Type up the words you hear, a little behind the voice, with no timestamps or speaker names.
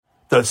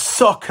The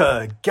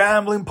Soccer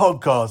Gambling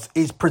Podcast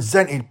is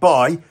presented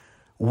by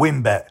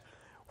WynnBET.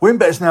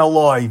 WynnBET is now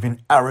live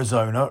in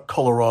Arizona,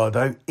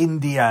 Colorado,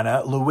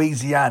 Indiana,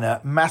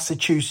 Louisiana,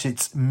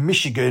 Massachusetts,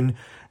 Michigan,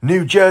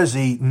 New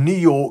Jersey, New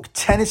York,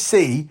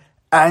 Tennessee,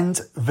 and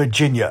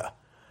Virginia.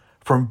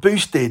 From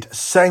boosted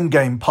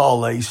same-game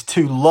parlays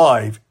to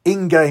live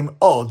in-game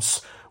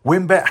odds,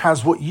 WynnBET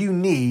has what you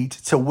need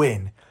to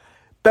win.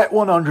 Bet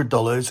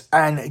 $100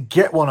 and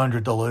get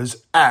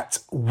 $100 at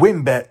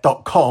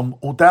wynnbet.com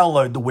or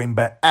download the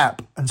WynnBET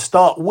app and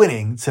start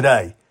winning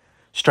today.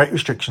 Straight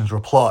restrictions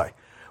apply.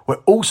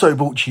 We're also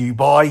brought to you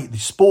by the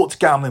Sports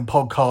Gambling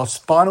Podcast's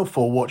Final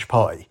Four Watch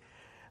Party.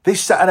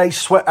 This Saturday,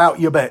 sweat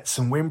out your bets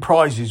and win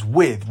prizes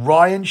with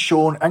Ryan,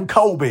 Sean and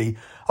Colby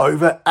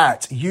over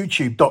at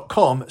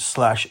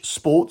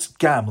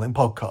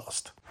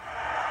youtube.com/sportsgamblingpodcast.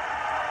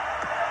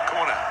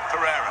 Corner,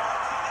 Pereira,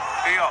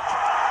 Diop,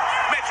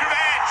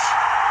 Mitrovic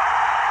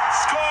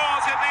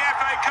scores in the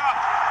FA Cup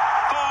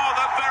for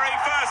the very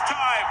first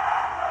time.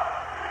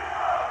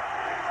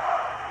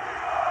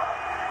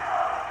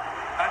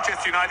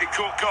 Manchester United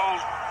caught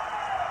cold,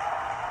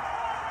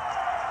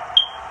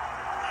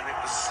 and it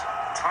was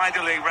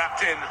tidily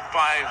wrapped in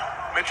by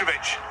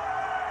Mitrovic.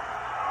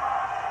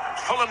 And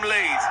Fulham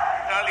lead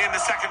early in the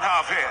second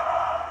half here.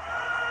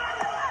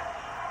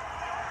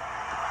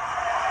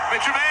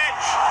 Mitrovic,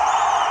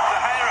 De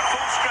Gea at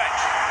full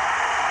stretch,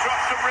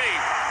 drops to Reed.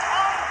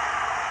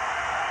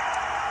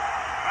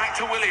 Back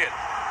to Willian.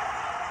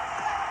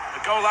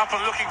 The goal up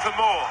and looking for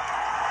more.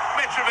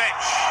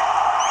 Mitrovic.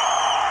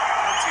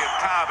 Plenty of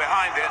power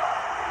behind it.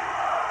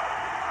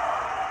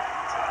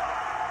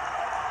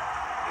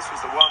 This was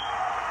the one.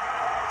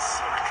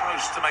 So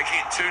close to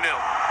making it 2-0.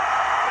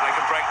 But they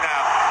can break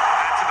now.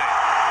 Anthony.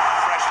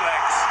 Fresh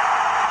legs.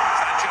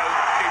 Sancho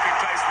keeping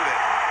pace with it.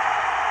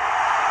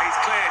 And he's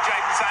clear.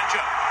 Jadon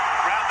Sancho.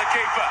 Round the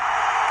keeper.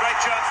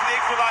 Great chance for the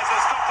equaliser.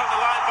 Stopped on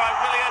the line by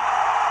Willian.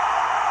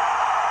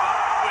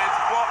 With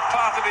what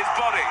part of his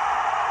body?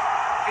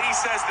 He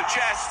says the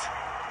chest.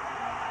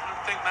 I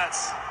don't think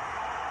that's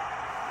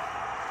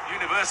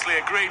universally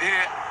agreed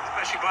here,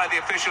 especially by the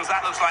officials.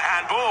 That looks like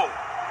handball.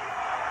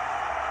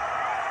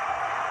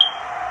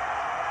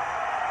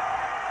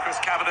 Chris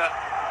Kavanagh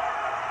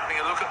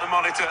having a look at the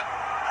monitor,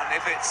 and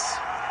if it's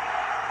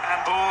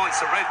handball,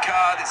 it's a red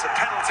card, it's a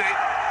penalty.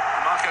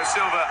 Marco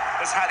Silva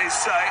has had his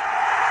say.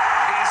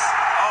 He's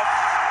off.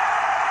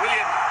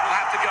 Willian will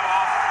have to go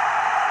off.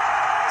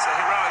 It's a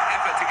heroic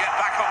effort to get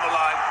back on the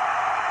line.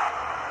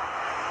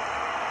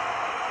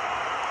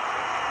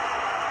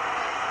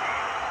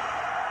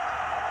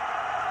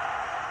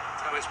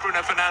 So it's Bruno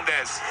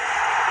Fernandes.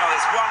 Well,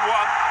 it's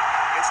 1-1.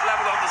 It's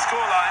level on the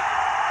scoreline,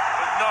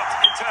 but not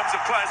in terms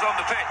of players on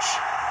the pitch.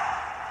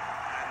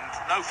 And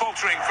no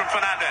faltering from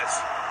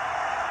Fernandes.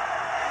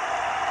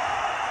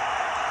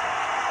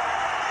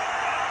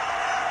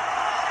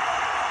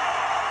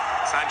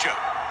 Sancho.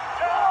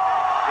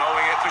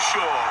 Rolling it for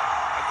Shaw.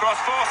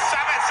 Across for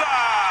Sabitzer.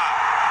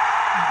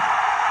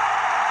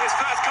 His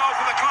first goal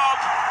for the club,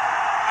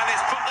 and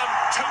it's put them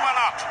 2-1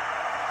 up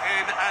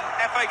in an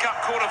FA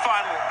Cup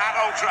quarter-final at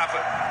Old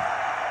Trafford.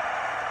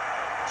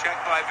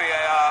 Checked by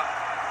VAR.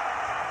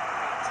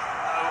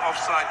 No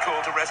offside call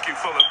to rescue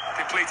Fulham.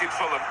 Depleted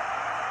Fulham.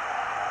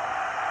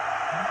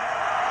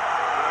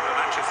 Remember,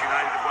 Manchester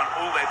United have won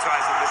all their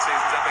ties in this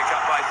season's FA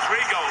Cup by 3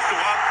 goals to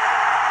 1.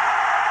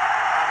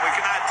 And we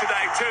can add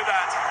today to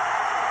that.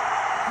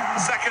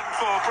 Second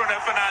for Bruno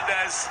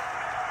Fernandes.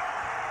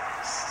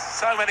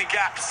 So many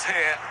gaps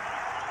here.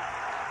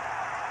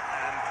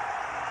 And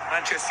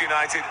Manchester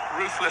United,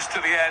 ruthless to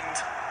the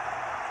end.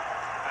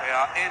 They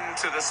are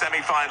into the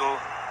semi-final.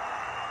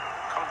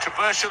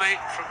 Controversially,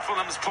 from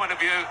Fulham's point of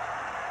view,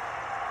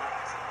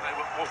 they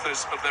were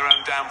authors of their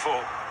own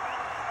downfall.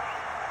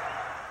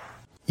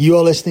 You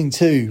are listening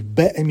to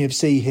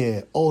BetMUFC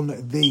here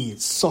on the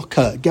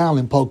Soccer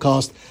Gambling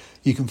Podcast.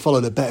 You can follow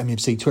the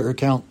BetMUFC Twitter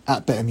account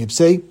at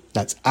BetMUFC.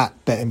 That's at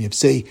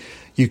BetMUFC.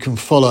 You can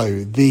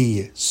follow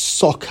the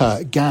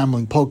Soccer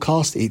Gambling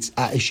Podcast. It's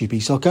at SGP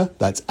Soccer.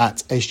 That's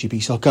at SGP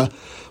Soccer.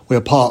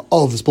 We're part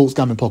of the Sports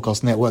Gambling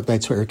Podcast Network. Their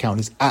Twitter account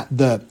is at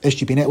the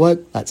SGP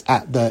Network. That's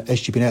at the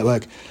SGP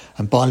Network.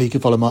 And finally, you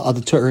can follow my other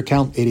Twitter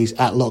account. It is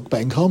at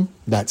LockBettingCom.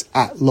 That's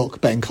at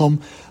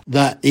LockBettingCom.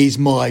 That is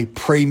my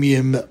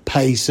premium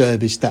pay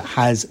service that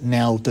has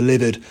now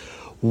delivered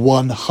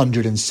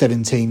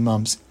 117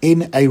 months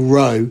in a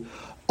row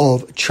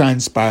of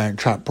transparent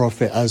track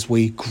profit as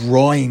we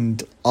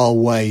grind our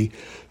way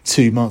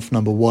to month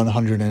number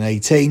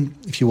 118.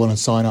 If you want to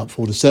sign up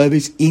for the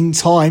service in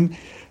time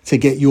to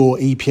get your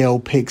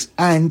EPL picks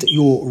and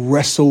your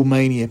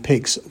WrestleMania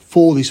picks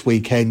for this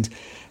weekend,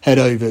 head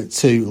over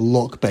to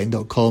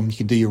lockbetting.com. You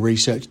can do your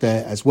research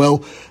there as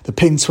well. The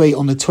pinned tweet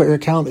on the Twitter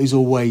account is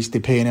always the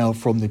P&L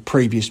from the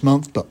previous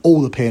month, but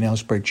all the P&L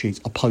spreadsheets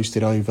are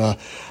posted over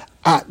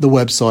at the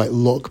website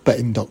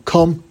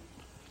lockbetting.com.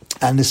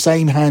 And the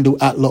same handle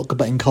at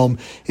lockbetting.com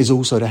is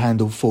also the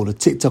handle for the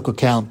TikTok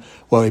account,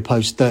 where we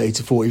post 30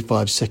 to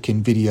 45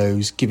 second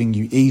videos giving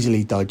you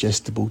easily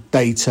digestible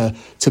data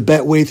to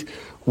bet with.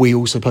 We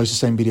also post the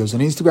same videos on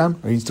Instagram.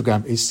 Our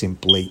Instagram is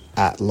simply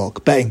at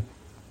lockbetting.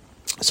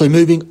 So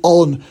moving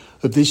on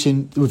with this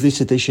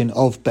edition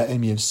of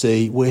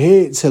BetMUFC, we're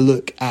here to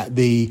look at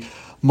the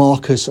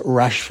Marcus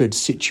Rashford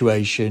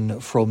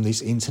situation from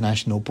this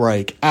international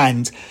break,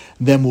 and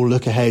then we'll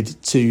look ahead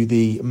to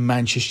the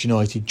Manchester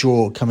United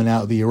draw coming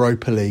out of the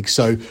Europa League.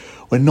 So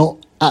we're not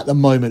at the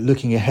moment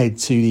looking ahead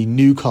to the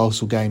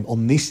Newcastle game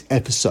on this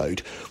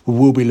episode. We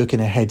will be looking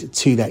ahead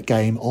to that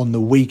game on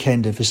the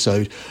weekend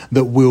episode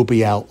that will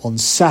be out on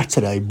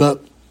Saturday.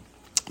 But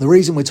the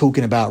reason we're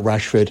talking about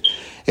Rashford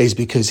is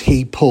because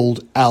he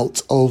pulled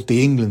out of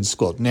the England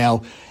squad.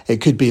 Now, it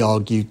could be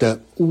argued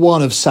that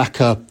one of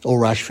Saka or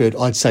Rashford,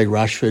 I'd say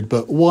Rashford,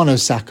 but one of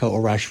Saka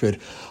or Rashford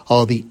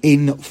are the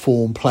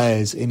in-form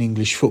players in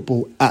English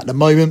football at the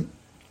moment.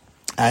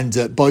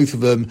 And both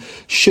of them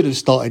should have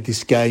started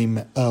this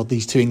game,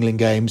 these two England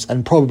games,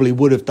 and probably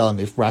would have done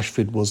if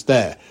Rashford was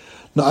there.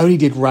 Not only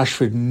did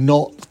Rashford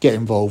not get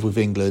involved with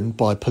England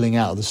by pulling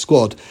out of the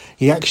squad,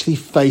 he actually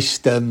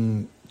faced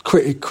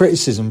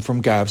criticism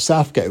from Gareth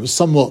Southgate. It was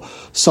somewhat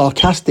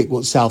sarcastic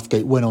what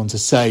Southgate went on to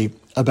say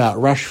about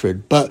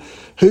Rashford. But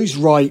who's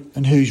right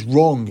and who's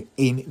wrong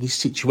in this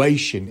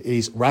situation?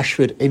 Is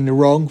Rashford in the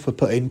wrong for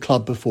putting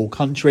club before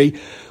country,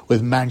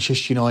 with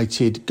Manchester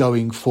United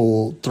going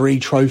for 3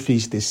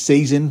 trophies this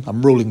season?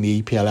 I'm ruling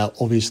the EPL out,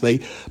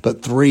 obviously,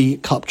 but 3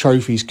 cup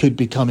trophies could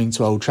be coming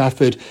to Old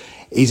Trafford.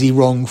 Is he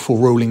wrong for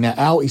ruling that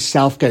out? Is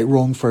Southgate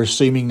wrong for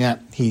assuming that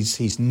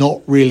he's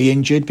not really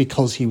injured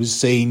because he was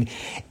seen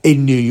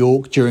in New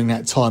York during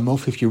that time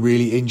off? If you're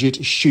really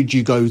injured, should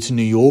you go to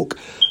New York?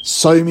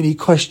 So many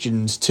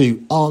questions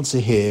to answer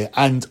here,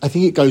 and I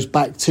think it goes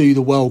back to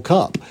the World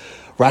Cup.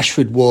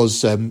 Rashford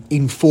was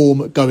in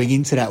form going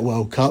into that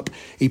World Cup.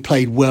 He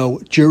played well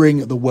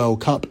during the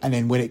World Cup, and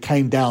then when it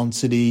came down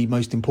to the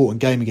most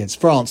important game against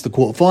France, the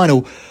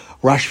quarter-final,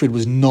 Rashford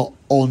was not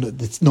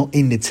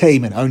in the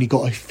team and only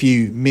got a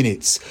few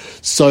minutes.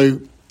 So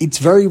it's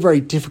very,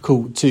 very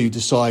difficult to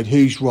decide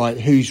who's right,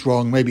 who's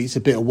wrong. Maybe it's a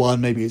bit of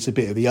one, maybe it's a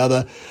bit of the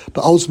other.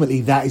 But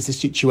ultimately, that is the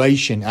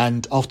situation.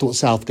 And after what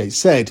Southgate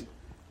said,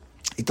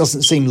 it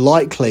doesn't seem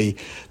likely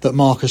that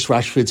Marcus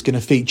Rashford's going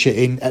to feature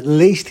in at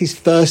least his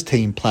first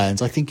team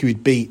plans. I think it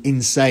would be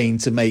insane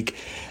to make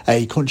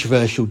a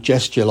controversial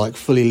gesture like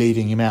fully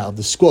leaving him out of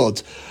the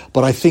squad.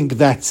 But I think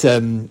that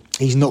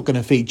he's not going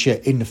to feature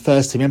in the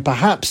first team. And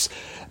perhaps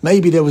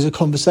maybe there was a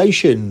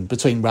conversation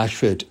between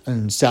Rashford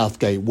and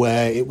Southgate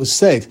where it was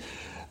said,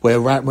 where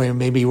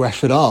maybe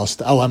Rashford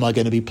asked, am I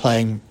going to be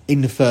playing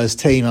in the first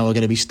team? Am I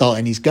going to be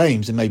starting these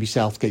games? And maybe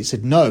Southgate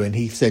said no. And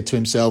he said to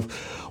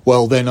himself,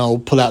 well, then I'll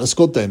pull out the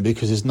squad then,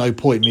 because there's no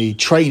point me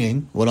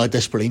training when I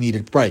desperately need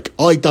a break.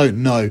 I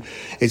don't know.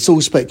 It's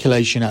all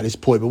speculation at this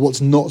point. But what's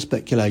not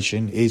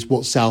speculation is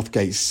what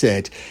Southgate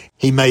said.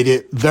 He made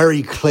it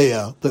very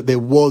clear that there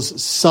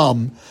was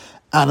some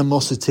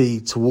animosity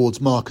towards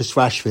Marcus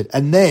Rashford.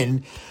 And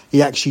then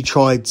he actually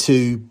tried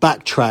to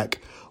backtrack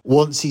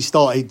once he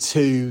started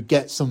to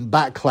get some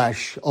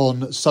backlash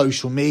on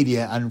social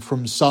media and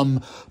from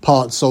some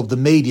parts of the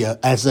media,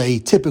 as a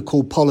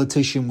typical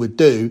politician would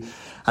do.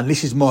 And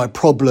this is my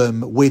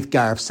problem with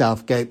Gareth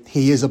Southgate.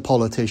 He is a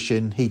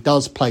politician. He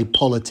does play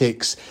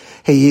politics.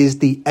 He is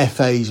the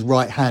FA's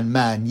right-hand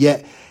man,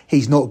 yet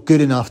he's not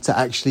good enough to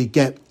actually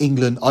get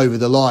England over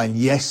the line.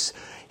 Yes,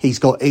 he's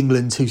got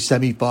England to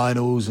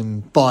semi-finals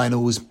and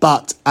finals,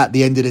 but at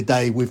the end of the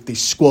day, with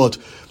this squad,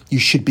 you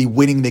should be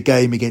winning the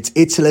game against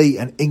Italy,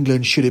 and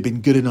England should have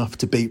been good enough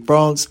to beat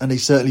France, and they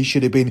certainly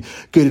should have been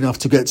good enough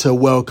to get to a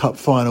World Cup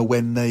final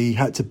when they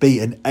had to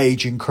beat an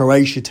aging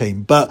Croatia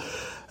team. But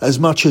as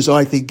much as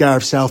I think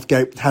Gareth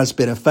Southgate has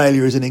been a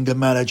failure as an England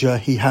manager,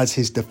 he has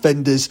his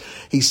defenders.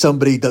 He's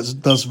somebody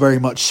that does very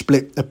much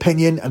split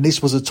opinion, and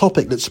this was a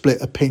topic that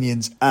split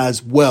opinions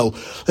as well.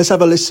 Let's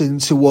have a listen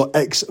to what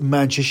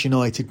ex-Manchester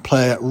United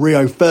player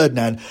Rio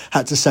Ferdinand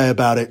had to say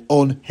about it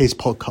on his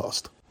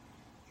podcast.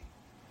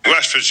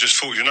 Rashford's just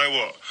thought, you know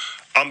what,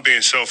 I'm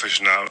being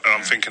selfish now and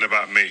I'm thinking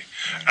about me.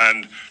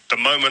 And the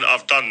moment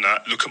I've done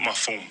that, look at my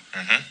form.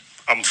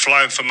 I'm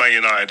flying for Man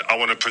United. I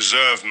want to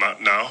preserve that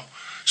now.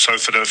 So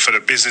for the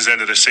business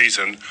end of the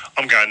season,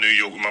 I'm going to New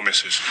York with my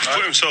missus. He's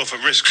put himself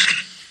at risk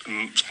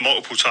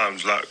multiple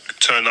times, like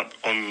turn up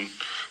on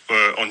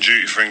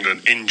duty for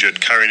England,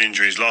 injured, carrying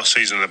injuries. Last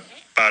season, a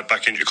bad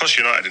back injury. It cost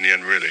United in the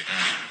end, really.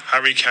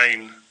 Harry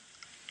Kane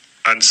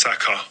and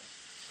Saka,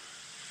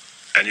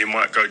 and you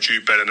might go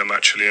Jude Bellingham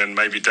actually, and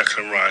maybe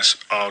Declan Rice,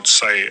 I would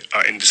say,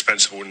 are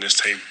indispensable in this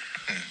team.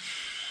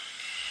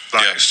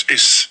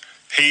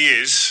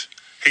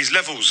 He's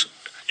levels.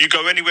 You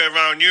go anywhere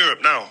around Europe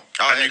now,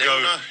 and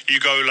you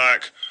go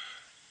like,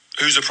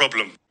 who's the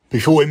problem?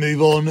 Before we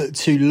move on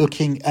to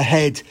looking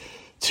ahead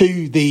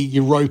to the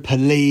Europa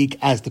League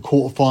as the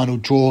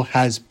quarterfinal draw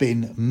has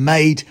been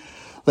made,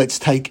 let's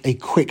take a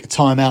quick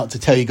time out to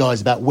tell you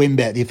guys about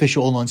WynnBET, the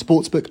official online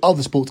sportsbook of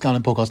the Sports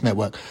Gambling Podcast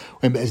Network.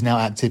 WynnBET is now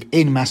active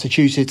in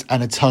Massachusetts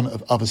and a ton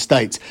of other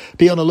states.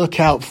 Be on the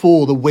lookout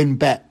for the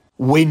WynnBET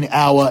Win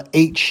Hour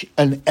each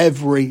and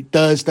every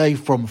Thursday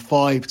from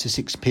 5 to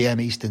 6 p.m.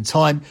 Eastern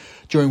Time.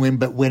 During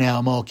WynnBET Win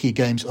Hour marquee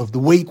games of the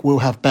week, we'll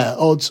have better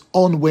odds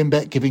on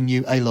WynnBET, giving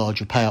you a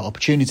larger payout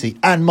opportunity.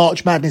 And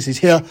March Madness is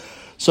here.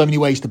 So many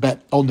ways to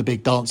bet on the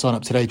big dance. Sign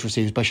up today to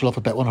receive a special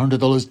offer. Bet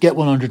 $100, get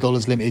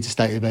 $100 limited to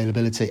state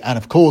availability. And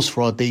of course,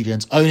 for our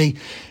DJs only,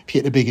 if you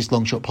get the biggest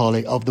long shot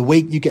parlay of the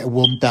week, you get a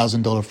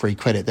 $1,000 free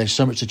credit. There's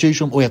so much to choose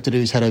from. All you have to do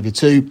is head over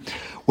to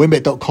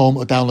wynnbet.com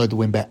or download the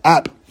WynnBET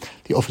app.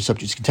 The offer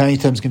subject to contain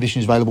terms and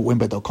conditions available at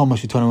wynnbet.com.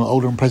 Must be 21 or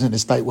older and present in a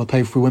state where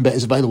pay through WynnBET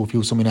is available. If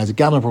you're someone who has a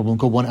gambling problem,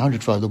 call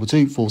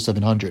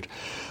 1-800-522-4700.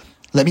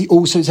 Let me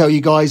also tell you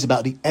guys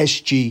about the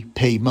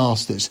SGP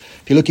Masters.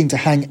 If you're looking to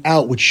hang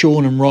out with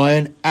Sean and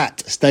Ryan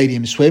at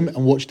Stadium Swim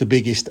and watch the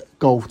biggest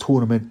golf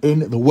tournament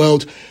in the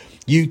world,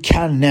 you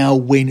can now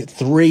win a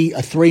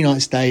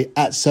three-night stay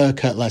at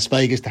Circa Las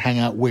Vegas to hang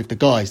out with the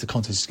guys. The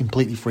contest is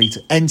completely free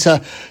to enter.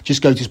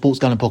 Just go to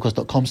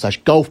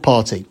sportsgamblingpodcast.com/golf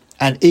party.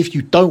 And if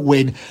you don't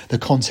win the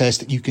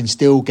contest, you can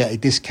still get a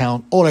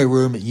discount on a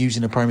room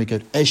using the promo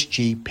code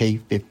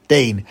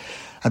SGP15.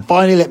 And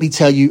finally, let me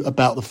tell you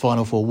about the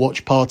Final Four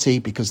watch party,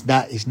 because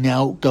that is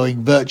now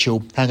going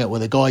virtual. Hang out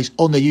with the guys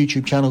on the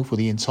YouTube channel for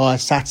the entire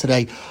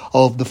Saturday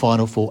of the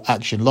Final Four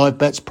action. Live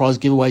bets, prize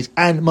giveaways,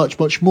 and much,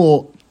 much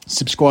more.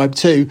 Subscribe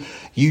to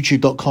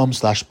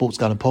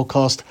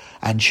youtube.com/sportsgamblingpodcast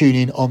and tune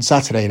in on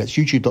Saturday. That's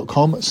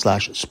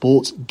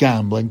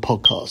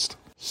youtube.com/sportsgamblingpodcast.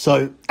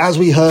 So, as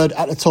we heard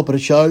at the top of the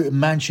show,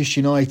 Manchester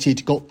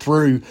United got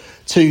through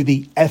to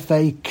the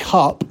FA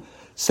Cup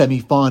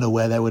semi-final,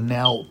 where they will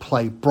now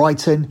play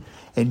Brighton.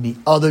 In the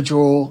other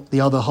draw,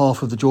 the other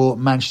half of the draw,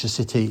 Manchester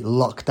City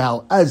lucked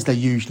out, as they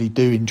usually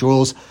do in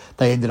draws.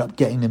 They ended up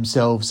getting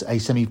themselves a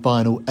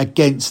semi-final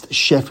against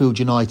Sheffield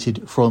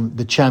United from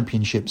the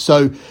Championship.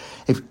 So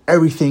if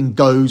everything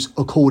goes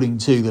according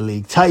to the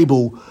league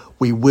table,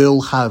 we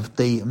will have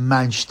the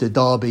Manchester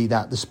derby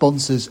that the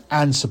sponsors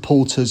and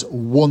supporters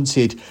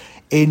wanted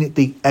in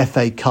the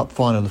FA Cup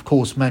final. Of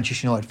course,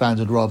 Manchester United fans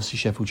would rather see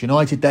Sheffield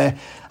United there,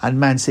 and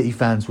Man City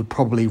fans would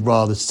probably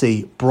rather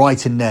see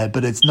Brighton there.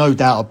 But it's no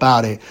doubt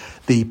about it,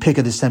 the pick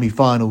of the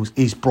semi-finals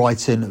is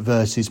Brighton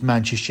versus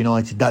Manchester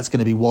United. That's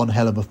going to be one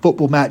hell of a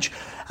football match,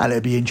 and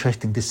it'll be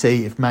interesting to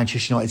see if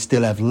Manchester United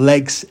still have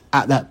legs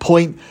at that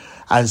point.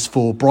 As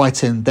for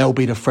Brighton, they'll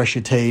be the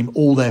fresher team.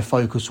 All their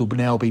focus will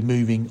now be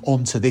moving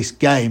on to this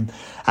game.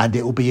 And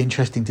it will be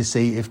interesting to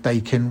see if they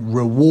can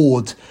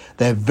reward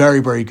their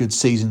very, very good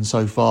season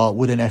so far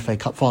with an FA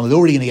Cup final. They're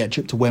already going to get a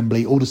trip to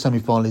Wembley. All the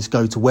semi-finalists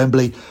go to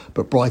Wembley.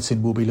 But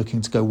Brighton will be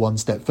looking to go one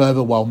step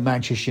further. While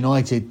Manchester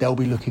United, they'll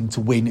be looking to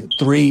win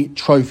 3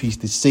 trophies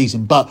this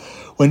season. But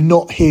we're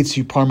not here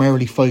to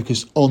primarily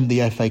focus on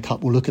the FA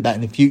Cup. We'll look at that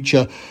in the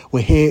future.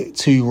 We're here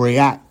to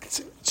react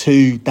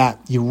to that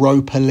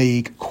Europa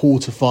League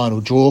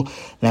quarter-final draw.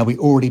 Now, we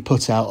already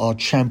put out our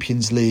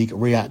Champions League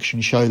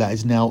reaction show. That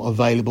is now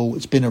available.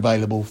 It's been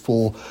available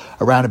for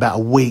around about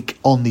a week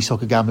on the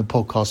Soccer Gambling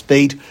Podcast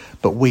feed,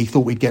 but we thought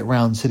we'd get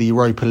round to the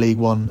Europa League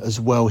one as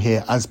well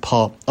here as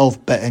part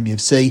of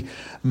BetMUFC.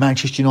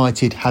 Manchester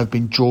United have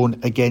been drawn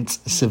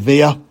against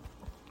Sevilla,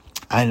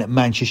 and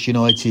Manchester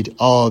United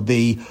are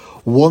the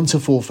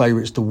 1-4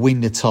 favourites to win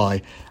the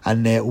tie,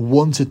 and they're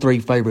 1-3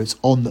 favourites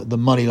on the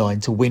money line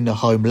to win the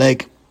home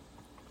leg.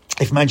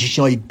 If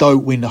Manchester United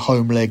don't win the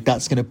home leg,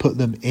 that's going to put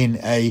them in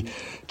a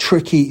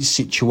tricky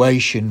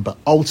situation. But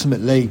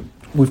ultimately,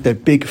 with their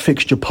big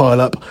fixture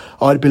pile-up,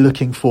 I'd be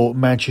looking for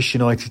Manchester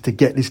United to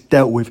get this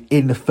dealt with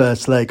in the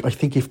first leg. I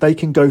think if they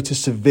can go to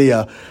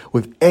Sevilla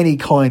with any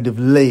kind of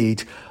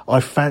lead, I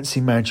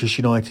fancy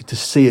Manchester United to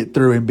see it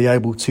through and be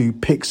able to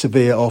pick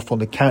Sevilla off on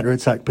the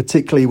counter-attack,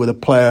 particularly with a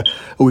player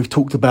who we've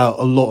talked about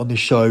a lot on the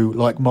show,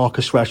 like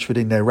Marcus Rashford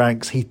in their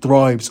ranks. He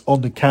thrives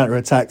on the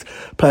counter-attack,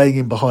 playing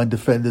in behind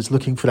defenders,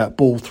 looking for that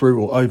ball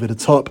through or over the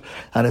top.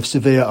 And if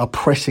Sevilla are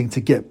pressing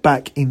to get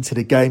back into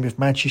the game, if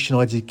Manchester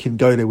United can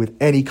go there with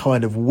any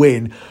kind of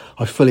win,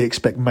 I fully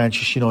expect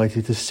Manchester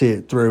United to see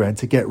it through and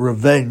to get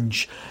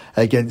revenge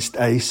against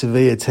a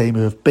Sevilla team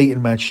who have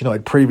beaten Manchester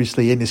United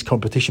previously in this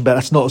competition. But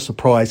that's not a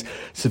surprise.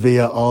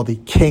 Sevilla are the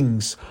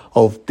kings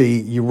of the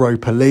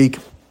Europa League.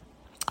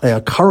 They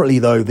are currently,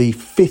 though, the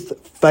 5th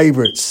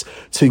favourites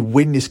to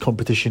win this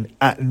competition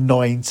at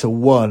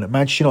 9-1.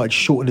 Manchester United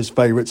shortened as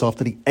favourites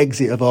after the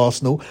exit of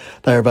Arsenal.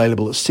 They're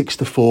available at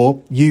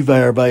 6-4. Juve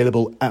are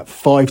available at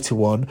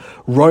 5-1.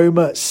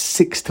 Roma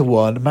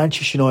 6-1.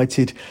 Manchester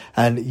United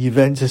and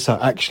Juventus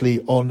are actually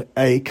on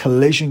a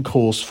collision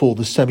course for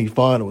the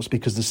semi-finals,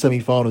 because the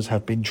semi-finals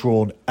have been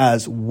drawn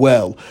as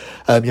well.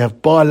 You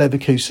have Bayer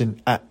Leverkusen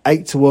at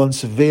 8-1.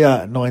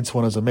 Sevilla at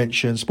 9-1, as I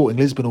mentioned. Sporting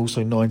Lisbon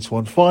also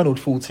 9-1. Feyenoord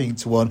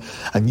 14-1.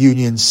 And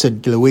Union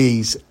St.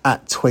 Louis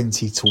at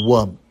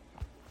 20-1.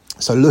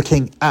 So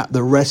looking at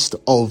the rest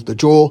of the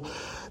draw,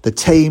 the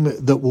team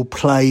that will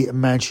play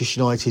Manchester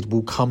United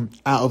will come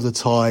out of the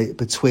tie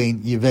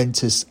between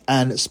Juventus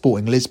and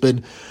Sporting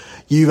Lisbon.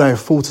 Juve are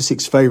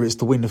 4-6 favourites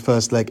to win the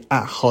first leg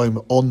at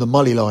home on the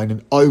money line.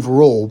 And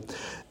overall,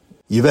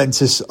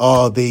 Juventus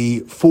are the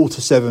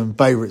 4-7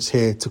 favourites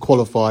here to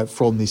qualify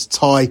from this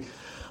tie.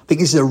 I think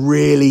this is a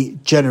really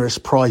generous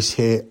price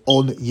here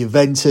on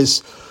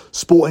Juventus.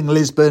 Sporting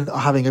Lisbon are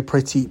having a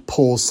pretty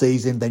poor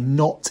season. They're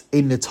not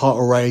in the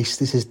title race.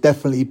 This has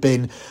definitely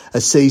been a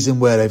season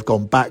where they've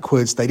gone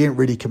backwards. They didn't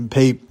really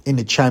compete in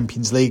the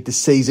Champions League this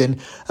season.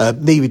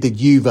 Neither did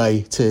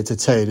Juve, to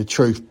tell you the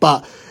truth.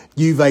 But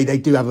Juve, they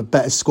do have a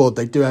better squad.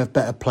 They do have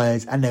better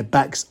players, and their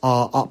backs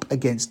are up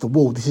against the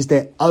wall. This is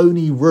their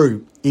only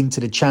route into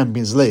the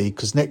Champions League,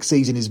 because next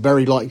season is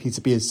very likely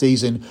to be a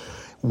season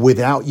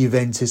without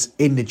Juventus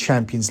in the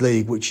Champions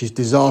League, which is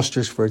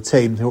disastrous for a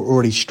team who are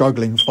already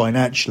struggling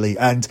financially,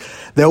 and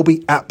they'll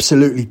be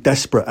absolutely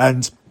desperate.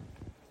 And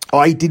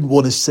I didn't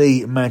want to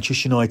see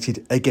Manchester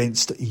United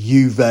against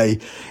Juve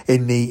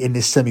in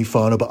this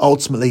semi-final, but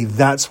ultimately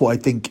that's what I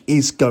think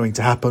is going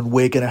to happen.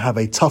 We're going to have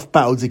a tough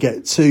battle to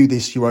get to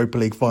this Europa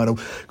League final,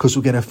 because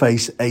we're going to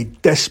face a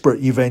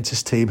desperate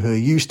Juventus team who are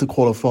used to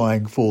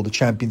qualifying for the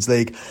Champions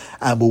League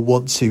and will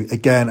want to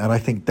again. And I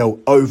think they'll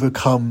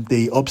overcome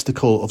the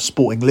obstacle of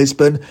Sporting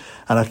Lisbon.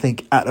 And I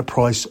think at a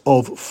price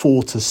of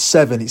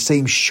 4-7, it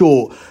seems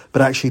short,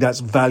 but actually that's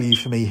value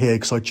for me here,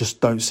 because I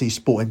just don't see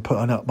Sporting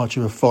putting up much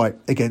of a fight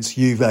against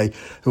Juve,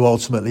 who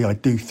ultimately I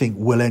do think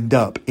will end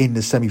up in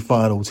the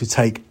semi-final to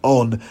take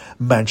on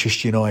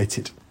Manchester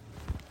United.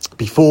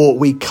 Before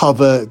we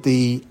cover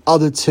the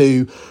other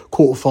two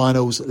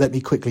quarterfinals, let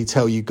me quickly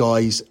tell you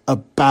guys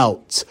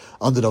about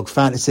Underdog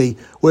Fantasy.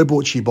 We're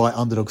brought to you by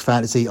Underdog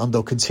Fantasy.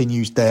 Underdog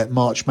continues their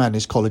March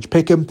Madness College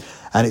Pick'em,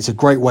 and it's a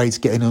great way to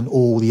get in on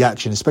all the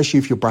action, especially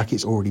if your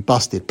bracket's already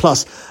busted.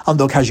 Plus,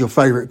 Underdog has your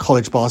favourite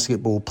college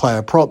basketball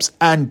player props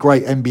and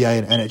great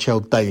NBA and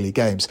NHL daily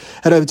games.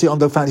 Head over to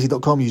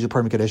UnderdogFantasy.com, use the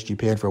promo code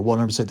SGPN for a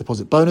 100%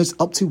 deposit bonus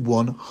up to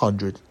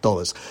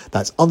 $100.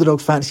 That's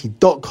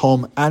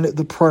UnderdogFantasy.com and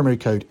the promo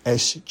code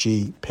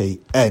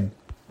SGPN.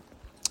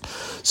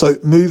 So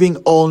moving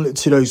on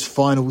to those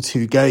final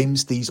two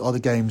games, these are the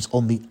games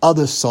on the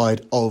other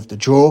side of the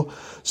draw.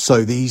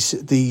 So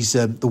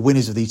the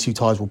winners of these two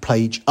ties will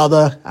play each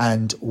other,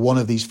 and one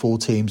of these four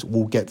teams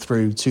will get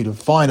through to the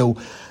final,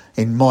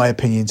 in my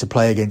opinion, to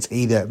play against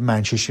either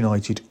Manchester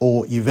United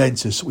or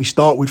Juventus. We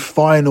start with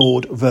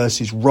Feyenoord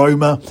versus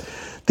Roma.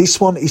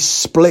 This one is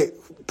split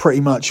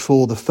pretty much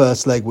for the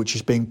first leg, which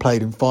is being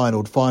played in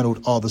Feyenoord.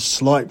 Feyenoord are the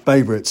slight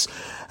favourites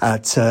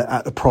at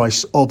the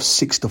price of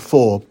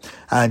 6-4,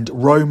 and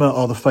Roma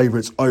are the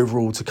favourites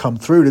overall to come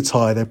through the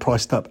tie. They're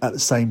priced up at the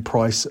same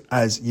price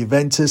as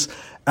Juventus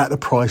at the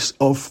price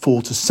of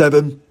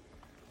 4-7.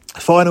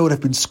 Feyenoord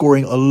have been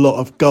scoring a lot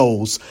of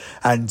goals,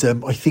 and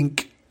I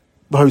think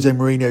Jose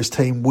Mourinho's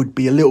team would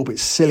be a little bit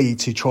silly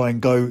to try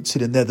and go to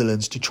the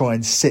Netherlands to try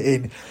and sit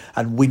in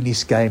and win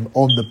this game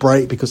on the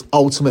break, because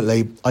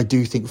ultimately I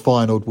do think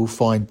Feyenoord will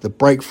find the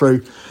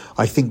breakthrough.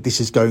 I think this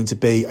is going to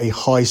be a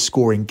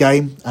high-scoring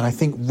game, and I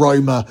think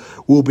Roma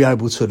will be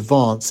able to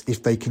advance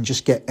if they can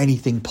just get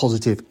anything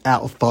positive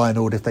out of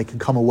Feyenoord, if they can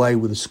come away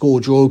with a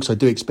score draw, because I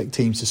do expect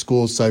teams to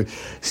score. So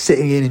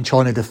sitting in and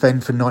trying to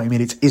defend for 90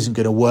 minutes isn't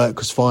going to work,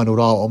 because Feyenoord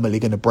are ultimately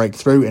going to break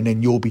through, and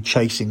then you'll be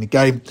chasing the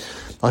game.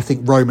 I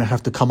think Roma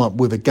have to come up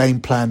with a game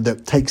plan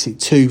that takes it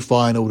to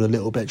Feyenoord a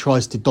little bit,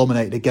 tries to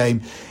dominate the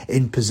game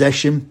in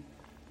possession,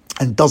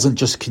 and doesn't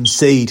just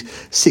concede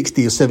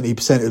 60 or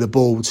 70% of the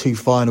ball to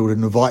Feyenoord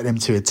and invite them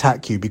to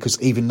attack you,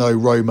 because even though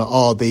Roma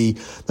are the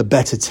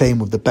better team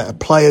with the better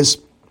players,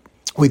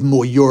 with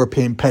more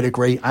European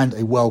pedigree and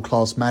a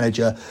world-class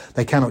manager,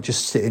 they cannot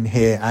just sit in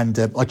here. And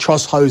I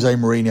trust Jose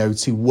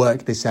Mourinho to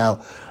work this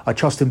out. I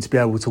trust him to be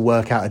able to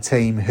work out a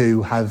team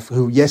who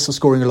yes, are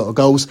scoring a lot of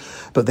goals,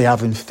 but they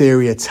have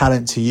inferior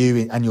talent to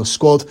you and your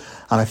squad.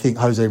 And I think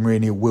Jose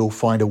Mourinho will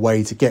find a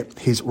way to get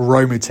his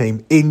Roma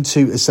team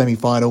into a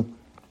semi-final.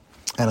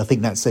 And I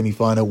think that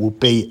semi-final will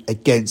be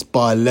against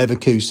Bayer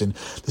Leverkusen.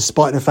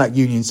 Despite the fact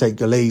Union St.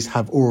 Gallen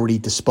have already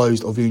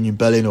disposed of Union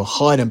Berlin or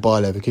Heidenheim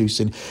Bayer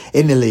Leverkusen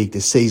in the league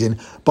this season,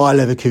 Bayer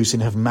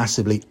Leverkusen have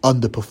massively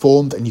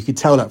underperformed. And you can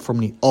tell that from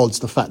the odds,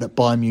 the fact that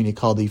Bayern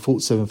Munich are the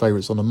 47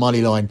 favourites on the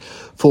money line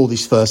for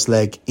this first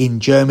leg in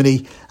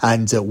Germany,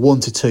 and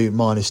 1-2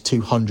 minus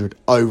 200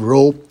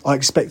 overall. I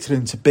expected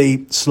them to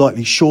be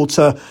slightly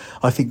shorter.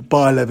 I think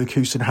Bayer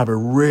Leverkusen have a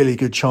really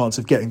good chance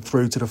of getting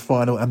through to the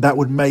final, and that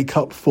would make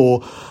up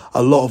for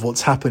a lot of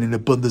what's happened in the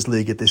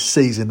Bundesliga this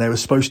season. They were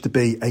supposed to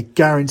be a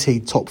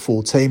guaranteed top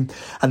four team,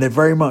 and they're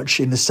very much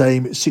in the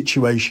same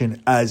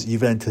situation as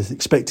Juventus,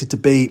 expected to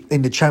be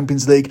in the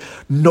Champions League,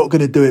 not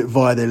going to do it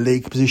via their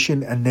league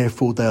position, and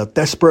therefore they are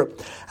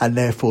desperate, and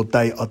therefore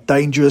they are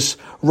dangerous.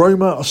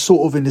 Roma are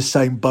sort of in the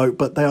same boat,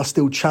 but they are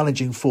still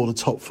challenging for the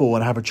top four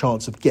and have a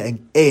chance of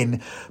getting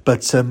in.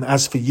 But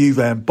as for Juve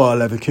and Bayer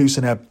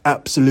Leverkusen, have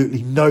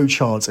absolutely no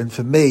chance, and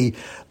for me,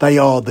 they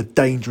are the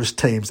dangerous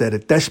teams. They're the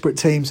desperate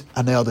teams,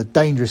 and they are the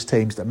dangerous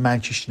teams that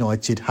Manchester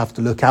United have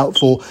to look out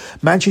for.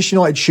 Manchester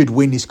United should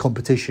win this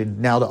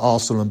competition now that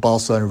Arsenal and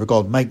Barcelona are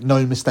gone. Make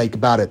no mistake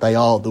about it, they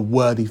are the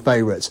worthy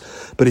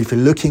favourites. But if you're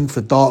looking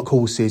for dark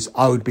horses,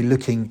 I would be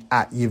looking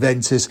at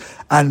Juventus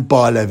and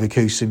Bayer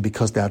Leverkusen,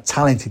 because they are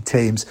talented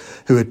teams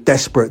who are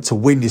desperate to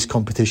win this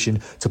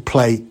competition, to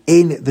play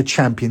in the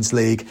Champions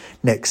League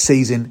next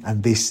season,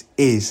 and this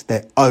is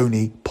their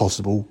only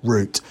possible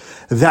route.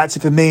 That's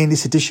it for me in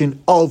this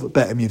edition of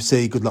Bet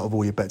MUFC. Good luck with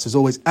all your bets as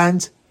always,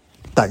 and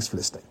thanks for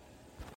listening.